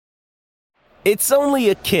It's only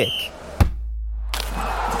a kick,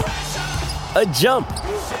 a jump,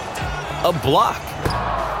 a block.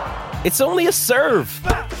 It's only a serve.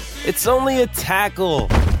 It's only a tackle,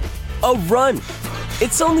 a run.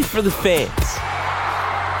 It's only for the fans.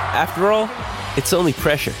 After all, it's only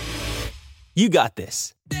pressure. You got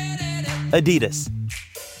this. Adidas.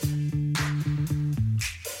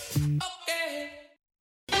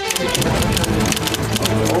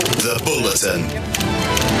 The Bulletin.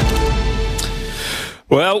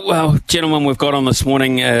 Well, gentlemen, we've got on this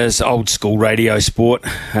morning is old school radio sport.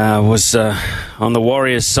 Was on the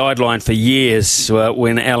Warriors sideline for years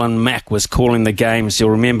when Alan Mack was calling the games. You'll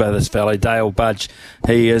remember this fellow, Dale Budge.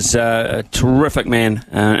 He is a terrific man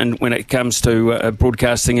and when it comes to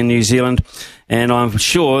broadcasting in New Zealand. And I'm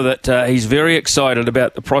sure that he's very excited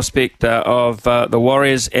about the prospect of the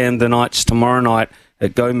Warriors and the Knights tomorrow night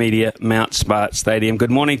at Go Media Mount Smart Stadium.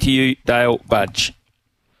 Good morning to you, Dale Budge.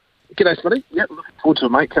 G'day, Smitty. Yep, looking forward to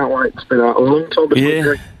it, mate. Can't wait. It's been a long time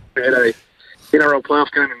between we had a NRL playoff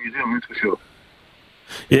game in New Zealand, that's for sure.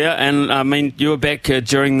 Yeah, and I mean, you were back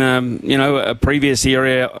during the a previous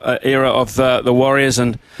era of the Warriors,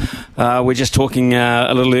 and we're just talking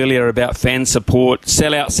a little earlier about fan support,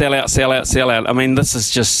 sell out. I mean, this is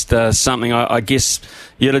just something I guess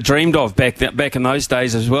you'd have dreamed of back in those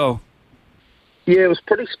days as well. Yeah, it was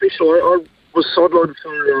pretty special. I was sidelined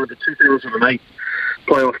for the 2008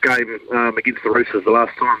 playoff game against the Roosters, the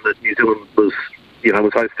last time that New Zealand was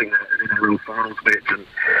hosting an NRL finals match, and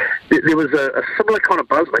there was a similar kind of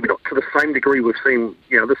buzz, maybe not to the same degree we've seen.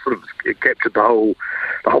 This sort of captured the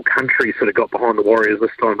whole country. Sort of got behind the Warriors this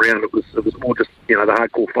time round. It was more just the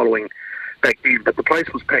hardcore following back then, but the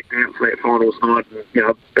place was packed out for that finals night, and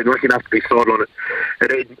I've been lucky enough to be sidelined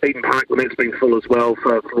at Eden Park when that's been full as well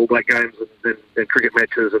for All Black games and cricket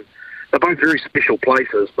matches, and they're both very special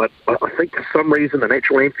places, but I think for some reason the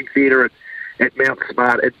natural amphitheatre at Mount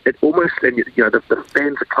Smart, it almost, and the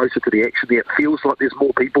fans are closer to the action there. It feels like there's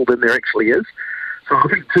more people than there actually is. So I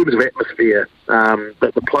think in terms of atmosphere,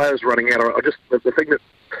 that the players running out, the thing that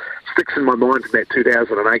sticks in my mind from that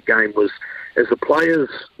 2008 game was as the players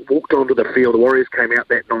walked onto the field, the Warriors came out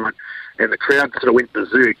that night, and the crowd sort of went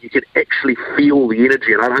berserk. You could actually feel the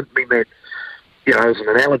energy, and I don't mean that as an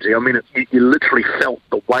analogy. I mean, you literally felt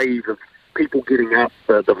the wave of people getting up,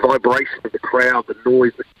 the vibration of the crowd, the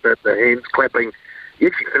noise, the hands clapping. You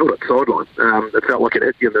actually felt it sideline. It felt like it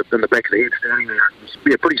hit you in the back of the head standing there. It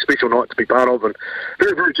was a pretty special night to be part of, and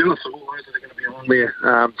very, very jealous of all those that are going to be on there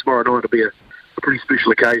tomorrow night. It'll be a pretty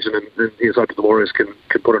special occasion, and here's hope the Warriors can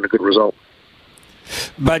put in a good result.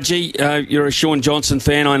 Budgie, you're a Shaun Johnson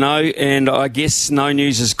fan, I know, and I guess no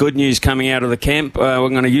news is good news coming out of the camp. We're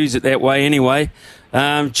going to use it that way anyway.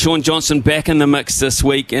 Shaun Johnson back in the mix this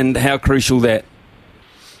week, and how crucial that?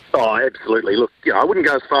 Oh, absolutely. Look, I wouldn't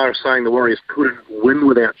go as far as saying the Warriors couldn't win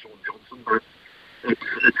without Shaun Johnson, but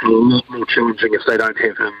it's a lot more challenging if they don't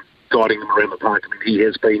have him guiding them around the park. I mean, he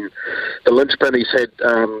has been the linchpin. He's had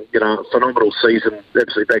a phenomenal season,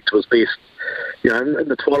 absolutely back to his best. In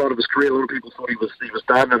the twilight of his career, a lot of people thought he was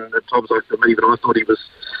done, and at times like even I thought he was,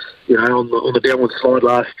 on the downward slide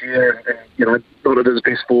last year, and not at his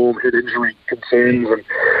best form, had injury concerns,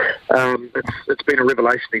 and it's been a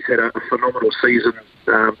revelation. He's had a phenomenal season.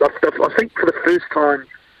 I think for the first time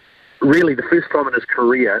in his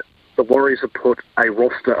career, the Warriors have put a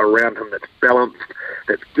roster around him that's balanced,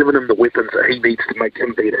 that's given him the weapons that he needs to make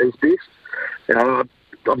him be at his best.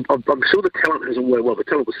 I'm sure the talent the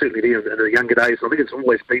talent was certainly there in the younger days. I think it's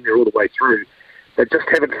always been there all the way through. They just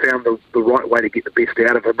haven't found the right way to get the best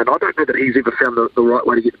out of him, and I don't know that he's ever found the right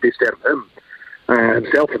way to get the best out of him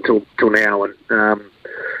himself until now. And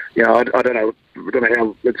I don't know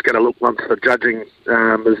how it's going to look once the judging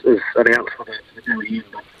is announced for the very end.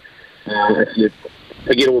 But if you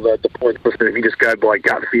forget all the points, if you just go by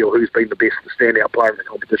gut feel, who's been the best standout player in the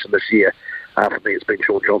competition this year? For me, it's been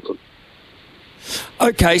Shaun Johnson.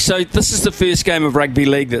 Okay, so this is the first game of rugby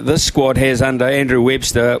league that this squad has under Andrew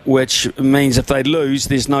Webster, which means if they lose,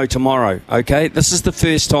 there's no tomorrow, okay? This is the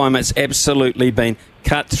first time it's absolutely been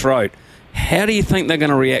cutthroat. How do you think they're going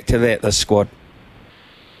to react to that, this squad?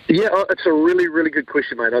 Yeah, it's a really, really good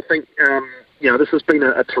question, mate. I think, this has been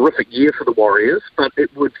a terrific year for the Warriors, but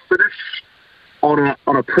it would finish on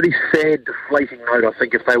a pretty sad, deflating note, I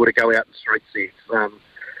think, if they were to go out in straight sets.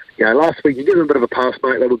 Last week you give them a bit of a pass,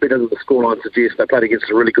 mate. They were better than the scoreline suggests. They played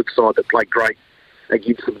against a really good side that played great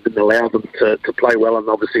against them and didn't allow them to play well, and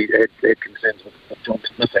obviously had concerns with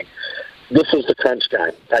Johnson missing. This is the crunch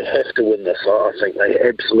game. They have to win this. I think they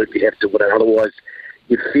absolutely have to win it. Otherwise,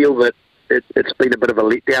 you feel that it's been a bit of a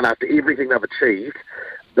letdown after everything they've achieved.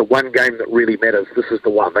 the one game that really matters. This is the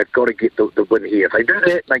one. They've got to get the win here. If they do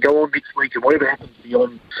that, they go on next week, and whatever happens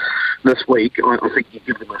beyond this week, I think you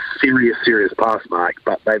give them a serious pass mark,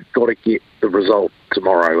 but they've got to get the result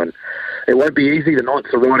tomorrow. And it won't be easy. The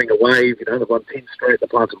Knights are riding a wave. They've won 10 straight. They're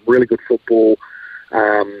playing some really good football.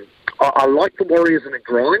 I like the Warriors in a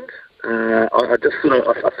grind. I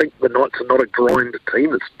think the Knights are not a grind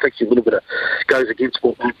team. It's actually a little bit goes against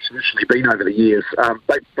what they've traditionally been over the years.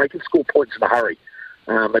 They can score points in a hurry.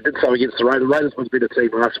 They did so against the Raiders. The Raiders was a better team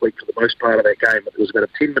last week for the most part of that game. But there was about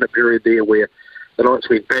a 10-minute period there where the Knights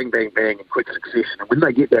went bang, bang, bang in quick succession. And when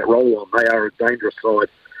they get that roll on, they are a dangerous side.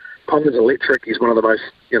 Ponga's electric. He's one of the most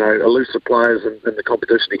elusive players in the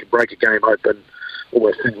competition. He can break a game open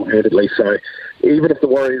almost single-handedly. So even if the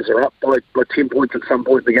Warriors are up by 10 points at some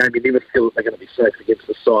point in the game, you never feel that they're going to be safe against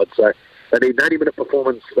the side. So they need an 80-minute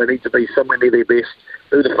performance. They need to be somewhere near their best,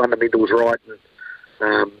 do the fundamentals right,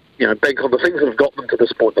 and bank on the things that have got them to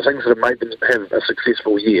this point, the things that have made them have a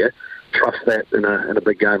successful year. Trust that in a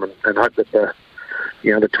big game, and hope that the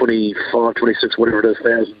 25, 26, whatever it is,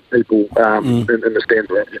 1,000 people in the stands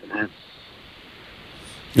are out there.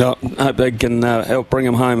 Yeah, I hope they can help bring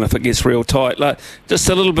them home if it gets real tight. Just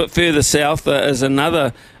a little bit further south is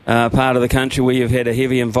another part of the country where you've had a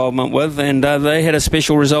heavy involvement with, and they had a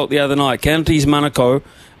special result the other night. Counties Manukau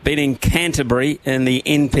beating Canterbury in the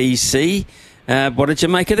NPC. What did you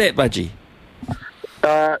make of that, Budgie?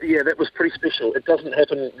 Yeah, that was pretty special. It doesn't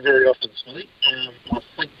happen very often, Smithy. I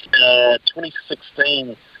think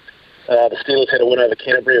 2016... the Steelers had a win over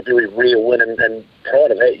Canterbury, a very rare win, and prior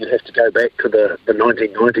to that, you'd have to go back to the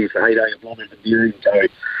 1990s, the heyday of Long and Viewing, since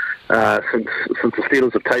the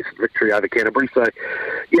Steelers have tasted victory over Canterbury. So,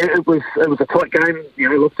 yeah, it was a tight game.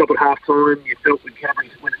 Looked up at half time. You felt when Canterbury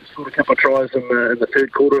went and scored a couple of tries in the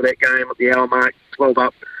third quarter of that game at the hour mark, 12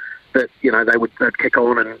 up, that they'd kick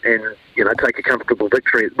on and take a comfortable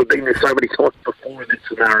victory. We've been there so many times before in that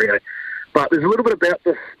scenario. But there's a little bit about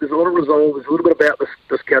this. There's a lot of resolve. There's a little bit about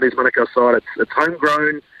this Counties Manukau side. It's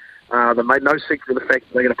homegrown. They made no secret of the fact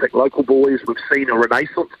that they're going to pick local boys. We've seen a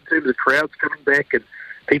renaissance in terms of crowds coming back and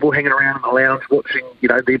people hanging around in the lounge watching,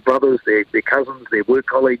 their brothers, their cousins, their work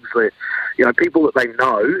colleagues, people that they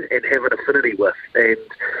know and have an affinity with. And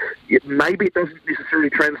maybe it doesn't necessarily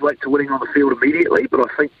translate to winning on the field immediately, but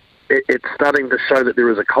I think it's starting to show that there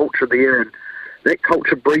is a culture there, and that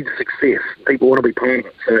culture breeds success. People want to be part of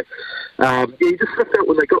it. So, you just sort of felt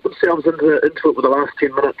when they got themselves into it with the last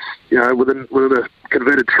 10 minutes, within a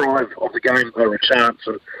converted try of the game, they were a chance.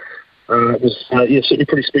 And it was certainly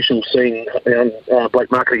pretty special seeing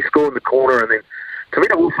Blake Marketing score in the corner. And then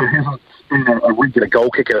Tavita also hasn't been a regular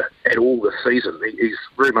goal kicker at all this season. He's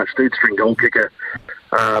very much third-string goal kicker.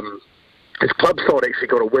 His club side actually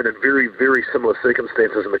got a win in very, very similar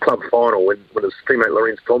circumstances in the club final when his teammate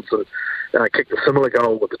Lorenz Thompson kicked a similar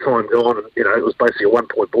goal with the time gone. And, it was basically a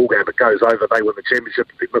one-point ball game. It goes over, they win the championship.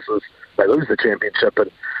 If he misses, they lose the championship. And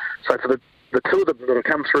so for the two of them that have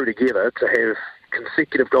come through together to have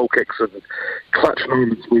consecutive goal kicks and clutch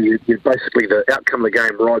moments where you basically the outcome of the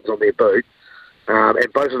game rides on their boot,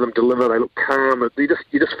 and both of them deliver. They look calm. You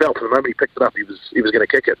just felt from the moment he picked it up, he was going to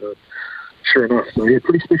kick it. And sure enough, so yeah,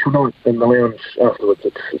 pretty special night in the lounge afterwards.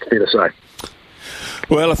 It's fair to say.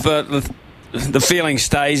 Well, if the feeling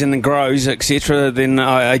stays and grows, etc., then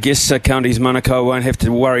I guess Counties Manukau won't have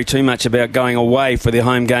to worry too much about going away for their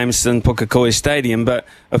home games in Pukekohe Stadium. But,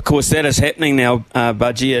 of course, that is happening now,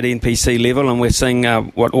 Budgie, at NPC level, and we're seeing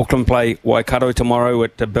Auckland play Waikato tomorrow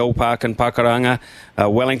at Bell Park in Pakuranga.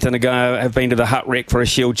 Wellington have been to the Hut Wreck for a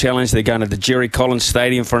Shield Challenge. They're going to the Jerry Collins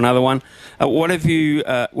Stadium for another one. What do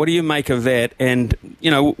you make of that, and,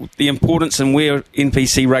 the importance and where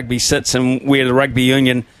NPC rugby sits and where the rugby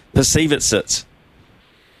union perceive it sits?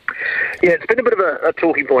 Yeah, it's been a bit of a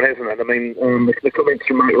talking point, hasn't it? I mean, the comments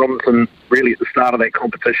from Mike Robinson really at the start of that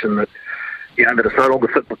competition that it's no longer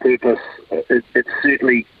fit for purpose. It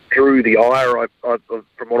certainly drew the ire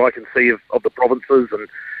from what I can see of the provinces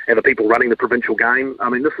and the people running the provincial game. I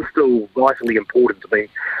mean, this is still vitally important to me.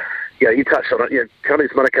 You touched on it. Counties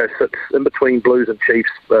Manukau sits in between Blues and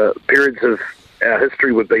Chiefs. Periods of our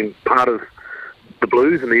history we've been part of the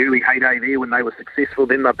Blues in the early heyday there when they were successful.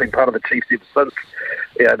 Then they've been part of the Chiefs ever since.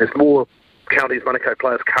 There's more Counties Manukau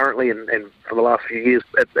players currently and for the last few years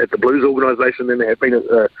at the Blues organisation than there have been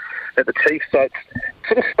at the Chiefs. So it's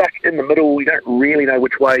sort of stuck in the middle. You don't really know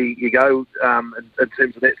which way you go in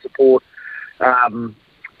terms of that support. I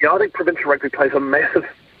think provincial rugby plays a massive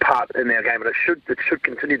part in our game, and it should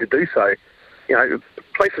continue to do so.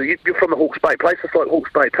 Places you're from the Hawke's Bay, places like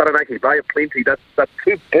Hawke's Bay, Taranaki, Bay of Plenty, they're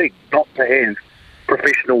too big not to have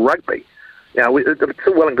professional rugby. It's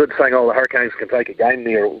all well and good saying, the Hurricanes can take a game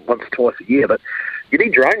there once or twice a year, but you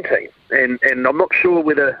need your own team. And I'm not sure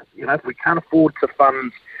whether, if we can't afford to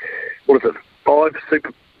fund, 5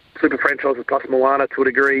 super franchises plus Moana to a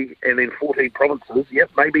degree, and then 14 provinces,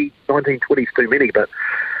 maybe 19, 20 is too many, but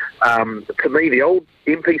to me, the old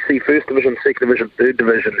MPC First Division, Second Division, Third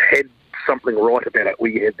Division had something right about it,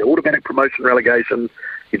 where you had the automatic promotion relegation,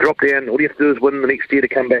 you drop down, all you have to do is win the next year to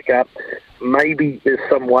come back up. Maybe there's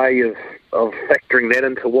some way of factoring that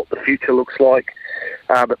into what the future looks like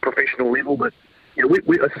at professional level, but as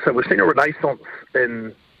I say, we've seen a renaissance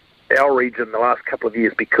in our region the last couple of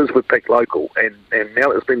years because we've picked local, and now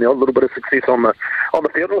there's been a little bit of success on the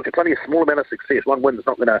field. Look, it's only a small amount of success. One win's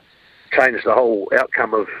not going to change the whole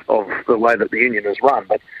outcome of the way that the union is run,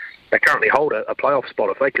 but they currently hold a playoff spot.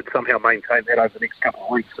 If they could somehow maintain that over the next couple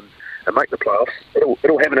of weeks and make the playoffs,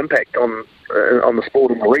 it'll have an impact on the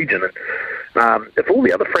sport in the region. And if all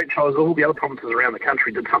the other franchises, all the other provinces around the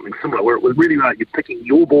country did something similar, where it was really like you're picking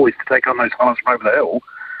your boys to take on those fellas from over the hill,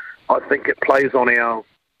 I think it plays on our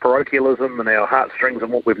parochialism and our heartstrings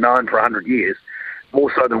and what we've known for 100 years,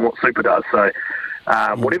 more so than what Super does. So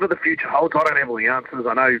whatever the future holds, I don't have all the answers.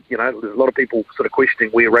 I know, there's a lot of people sort of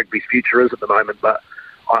questioning where rugby's future is at the moment, but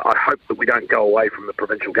I hope that we don't go away from the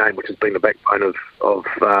provincial game, which has been the backbone of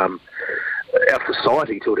our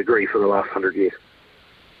society to a degree for the last 100 years.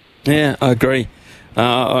 Yeah, I agree.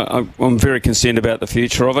 I'm very concerned about the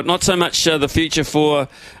future of it. Not so much the future for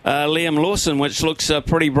Liam Lawson, which looks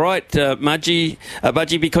pretty bright, Budgie,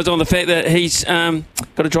 because on the fact that he's got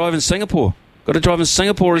to drive in Singapore. Got to drive in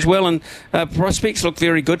Singapore as well, and prospects look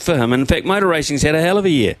very good for him. In fact, motor racing's had a hell of a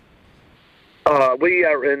year. We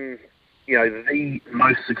are in the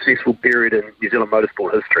most successful period in New Zealand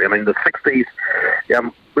motorsport history. I mean, the 60s,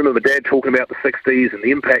 remember my dad talking about the 60s and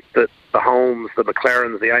the impact that the Holmes, the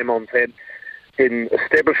McLarens, the Amons had in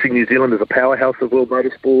establishing New Zealand as a powerhouse of world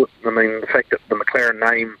motorsport. I mean, the fact that the McLaren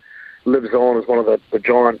name lives on as one of the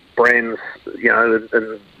giant brands,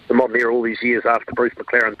 in the modern era all these years after Bruce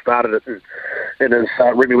McLaren started it in his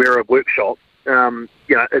Remuera workshop.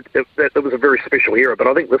 It was a very special era, but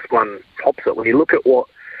I think this one tops it. When you look at what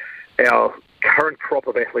our current crop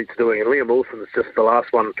of athletes are doing, and Liam Lawson is just the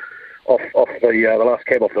last one off the last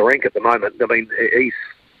cab off the rank at the moment. I mean, he's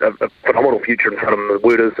a phenomenal future in front of him. The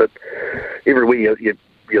word is that everywhere you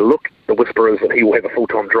look, the whisper is that he will have a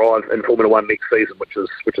full-time drive in Formula One next season, which is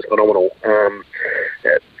phenomenal.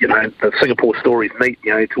 The Singapore story's neat.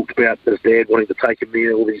 He talked about his dad wanting to take him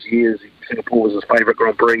there all these years. Singapore was his favourite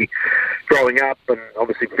Grand Prix growing up, and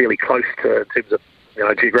obviously fairly close to in terms of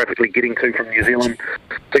geographically getting to from New Zealand.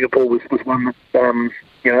 Singapore was one that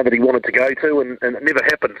that he wanted to go to, and it never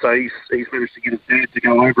happened. So he's managed to get his dad to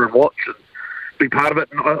go over and watch and be part of it.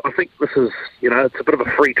 And I think this is it's a bit of a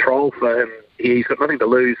free trial for him. He's got nothing to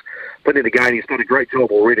lose, plenty to gain. He's done a great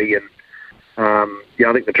job already, and I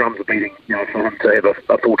think the drums are beating for him to have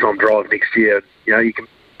a full-time drive next year. You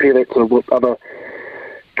compare that to what other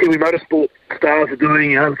Kiwi motorsport stars are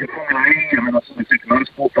doing. Look at Formula E. I mean, that's something super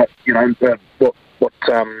motorsport, but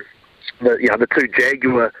the two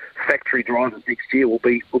Jaguar factory drivers next year will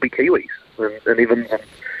be Kiwis, and Evans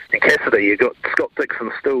and Cassidy. You've got Scott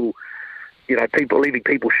Dixon still, leaving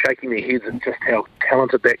people shaking their heads at just how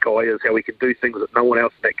talented that guy is, how he can do things that no one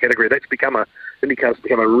else in that category. IndyCar's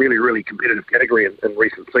become a really, really competitive category in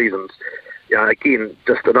recent seasons. Again,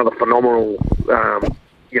 just another phenomenal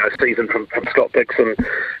season from Scott Dixon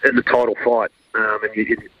in the title fight. And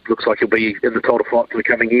it looks like he'll be in the title fight for the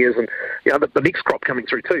coming years. And the next crop coming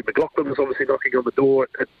through too. McLaughlin was obviously knocking on the door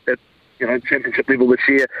at championship level this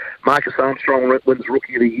year. Marcus Armstrong wins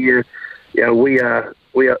Rookie of the Year. We are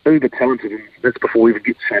uber talented, and that's before we even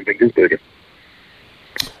get to Shane Van Gisbergen.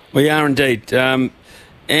 We are indeed. Shane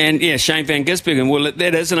Van Gisbergen, well,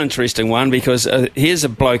 that is an interesting one, because here's a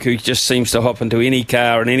bloke who just seems to hop into any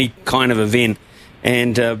car and any kind of event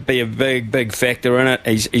and be a big factor in it.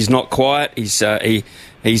 He's not quiet. He's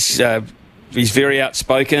very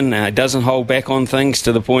outspoken. Doesn't hold back on things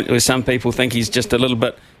to the point where some people think he's just a little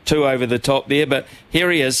bit too over the top there. But here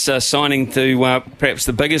he is signing to perhaps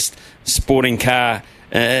the biggest sporting car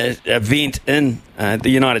event in the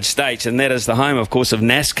United States, and that is the home, of course, of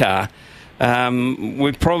NASCAR.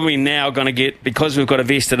 We're probably now going to get, because we've got a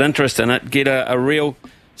vested interest in it, get a real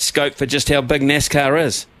scope for just how big NASCAR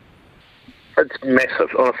is. It's massive,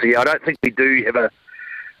 honestly. I don't think we do have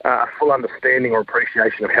a full understanding or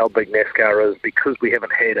appreciation of how big NASCAR is, because we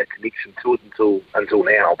haven't had a connection to it until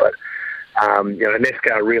now. But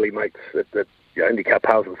NASCAR really makes the IndyCar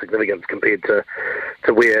pales in significance compared to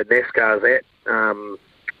where NASCAR's at.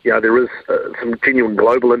 There is some genuine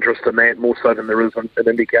global interest in that, more so than there is in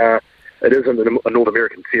IndyCar. it isn't a North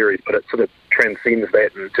American series, but it sort of transcends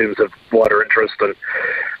that in terms of wider interest. And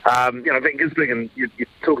Van Gisbergen, you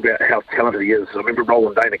talk about how talented he is. I remember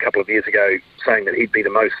Roland Dane a couple of years ago saying that he'd be the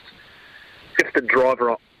most gifted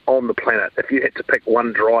driver on the planet. If you had to pick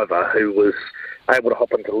one driver who was able to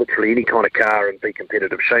hop into literally any kind of car and be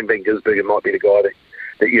competitive, Shane Van Gisbergen might be the guy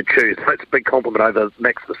that you'd choose. So it's a big compliment over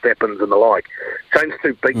Max Verstappen's and the like. Shane's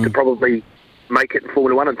too big to probably make it in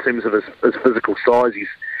Formula One in terms of his physical size. He's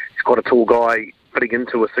quite a tall guy. Fitting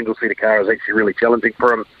into a single-seater car is actually really challenging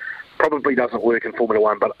for him. Probably doesn't work in Formula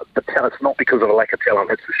One, but it's not because of a lack of talent,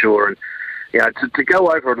 that's for sure. And to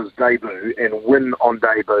go over on his debut and win on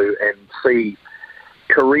debut and see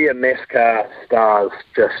career NASCAR stars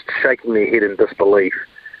just shaking their head in disbelief,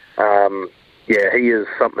 he is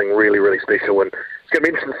something really, really special. And it's going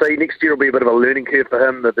to be interesting to see. Next year will be a bit of a learning curve for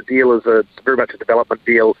him. The deal is very much a development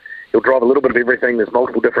deal. He'll drive a little bit of everything. There's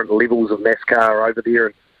multiple different levels of NASCAR over there,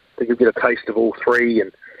 and I think he'll get a taste of all three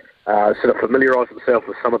and sort of familiarise himself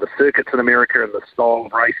with some of the circuits in America and the style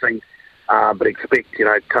of racing. But expect,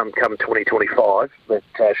 come 2025, that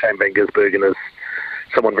Shane Van Gisbergen is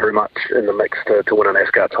someone very much in the mix to win a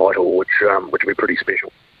NASCAR title, which will be pretty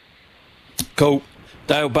special. Cool.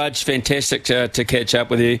 Dale Budge, fantastic to catch up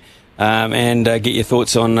with you and get your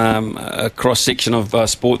thoughts on a cross-section of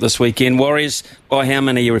sport this weekend. Warriors, by how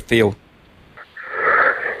many you feel?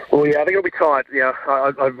 Well, I think it'll be tight.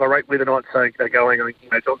 I rate where the Knights are going. I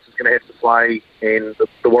think Johnson's going to have to play, and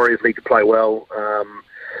the Warriors need to play well.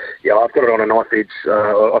 I've got it on a knife edge.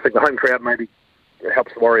 I think the home crowd maybe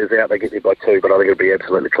helps the Warriors out. They get there by 2, but I think it'll be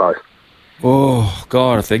absolutely close. Oh,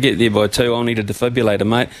 God, if they get there by 2, I'll need a defibrillator,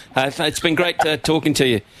 mate. It's been great talking to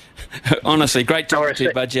you. Honestly, great talking to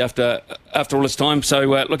you, Budgie, after all this time. So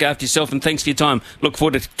look after yourself, and thanks for your time. Look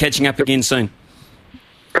forward to catching up again soon.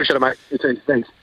 Appreciate it, mate. You too. Thanks.